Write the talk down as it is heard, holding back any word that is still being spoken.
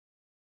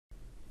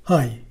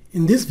Hi,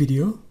 in this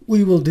video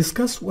we will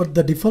discuss what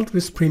the default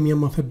risk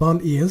premium of a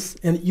bond is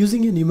and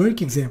using a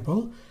numeric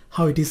example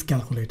how it is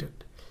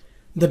calculated.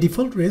 The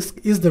default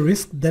risk is the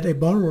risk that a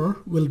borrower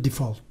will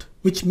default,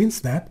 which means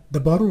that the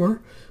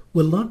borrower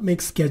will not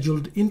make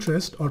scheduled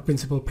interest or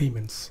principal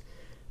payments.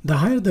 The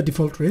higher the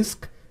default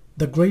risk,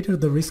 the greater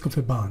the risk of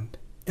a bond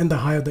and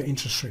the higher the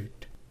interest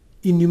rate.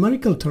 In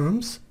numerical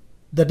terms,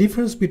 the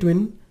difference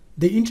between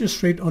the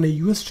interest rate on a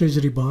US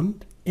Treasury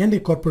bond and a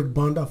corporate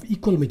bond of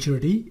equal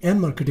maturity and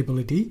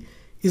marketability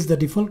is the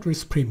default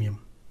risk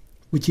premium,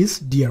 which is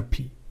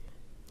DRP.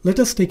 Let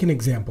us take an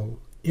example.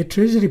 A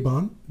Treasury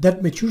bond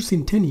that matures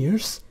in 10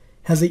 years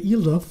has a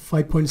yield of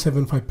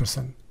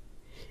 5.75%.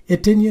 A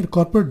 10-year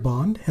corporate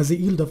bond has a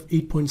yield of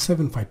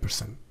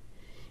 8.75%.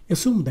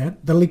 Assume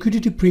that the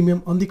liquidity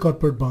premium on the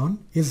corporate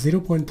bond is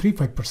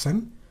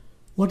 0.35%.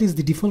 What is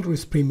the default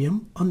risk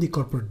premium on the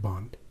corporate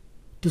bond?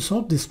 To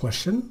solve this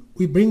question,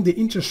 we bring the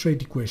interest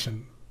rate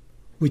equation,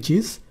 which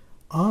is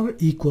R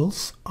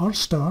equals R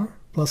star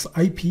plus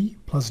IP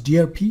plus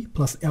DRP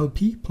plus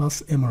LP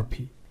plus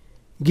MRP.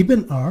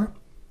 Given R,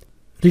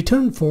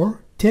 return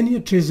for 10-year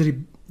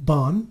Treasury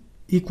bond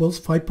equals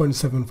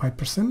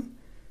 5.75%,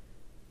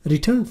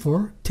 return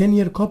for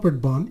 10-year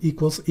corporate bond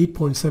equals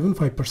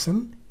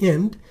 8.75%,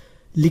 and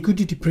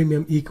liquidity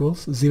premium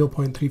equals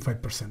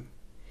 0.35%.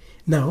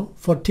 Now,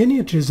 for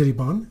 10-year Treasury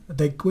bond,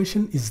 the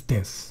equation is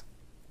this.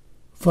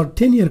 For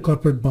 10-year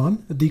corporate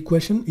bond, the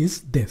equation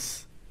is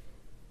this.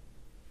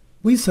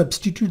 We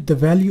substitute the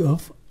value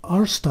of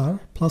R star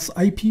plus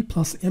IP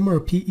plus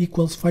MRP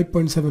equals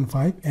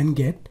 5.75 and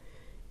get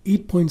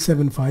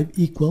 8.75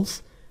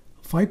 equals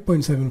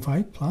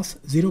 5.75 plus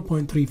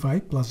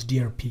 0.35 plus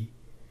DRP.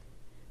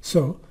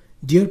 So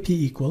DRP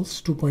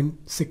equals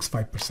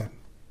 2.65%.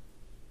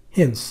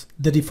 Hence,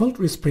 the default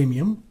risk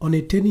premium on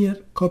a 10-year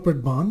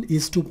corporate bond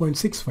is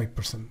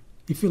 2.65%.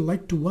 If you'd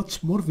like to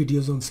watch more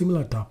videos on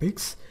similar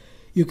topics,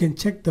 you can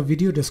check the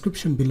video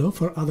description below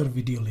for other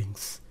video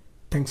links.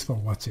 Thanks for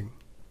watching.